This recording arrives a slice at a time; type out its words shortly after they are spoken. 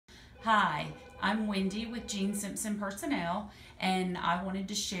Hi, I'm Wendy with Gene Simpson Personnel, and I wanted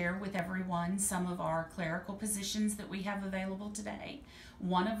to share with everyone some of our clerical positions that we have available today.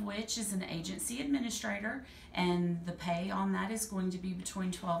 One of which is an agency administrator, and the pay on that is going to be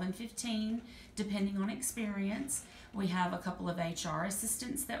between 12 and 15, depending on experience. We have a couple of HR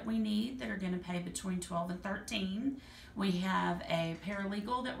assistants that we need that are going to pay between 12 and 13. We have a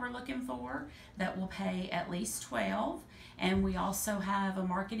paralegal that we're looking for that will pay at least 12. And we also have a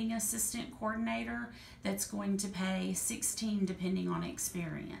marketing assistant coordinator that's going to pay 16 depending on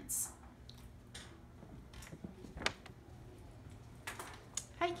experience.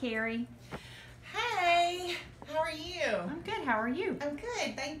 Hi, Carrie. Hey, how are you? I'm good. How are you? I'm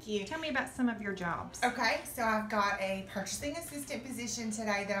good, thank you. Tell me about some of your jobs. Okay, so I've got a purchasing assistant position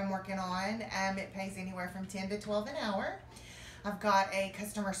today that I'm working on. It pays anywhere from 10 to 12 an hour. I've got a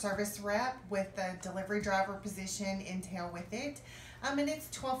customer service rep with a delivery driver position entail with it. And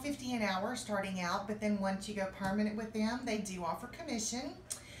it's $12.50 an hour starting out, but then once you go permanent with them, they do offer commission.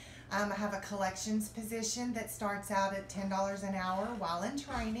 I have a collections position that starts out at $10 an hour while in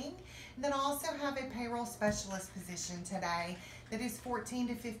training. And then I also have a payroll specialist position today that is $14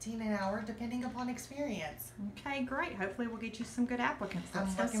 to $15 an hour depending upon experience. Okay, great. Hopefully we'll get you some good applicants. I'm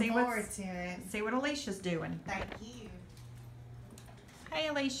Let's go looking forward to it. see what Alicia's doing. Thank you. Hey,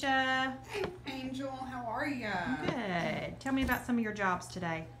 Alicia. Hey, Angel, how are you? Good. Tell me about some of your jobs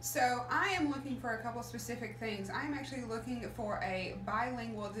today. So I am looking for a couple specific things. I am actually looking for a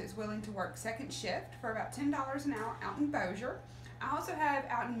bilingual that's willing to work second shift for about $10 an hour out in Bossier. I also have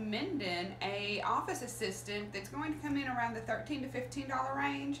out in Minden a office assistant that's going to come in around the $13 to $15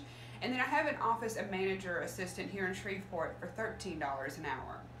 range. And then I have an office manager assistant here in Shreveport for $13 an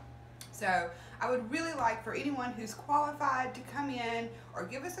hour. So I would really like for anyone who's qualified to come in or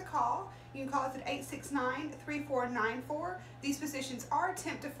give us a call. You can call us at 869-3494. These positions are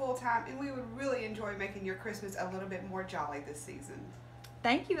temp to full-time, and we would really enjoy making your Christmas a little bit more jolly this season.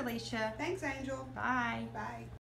 Thank you, Alicia. Thanks, Angel. Bye. Bye.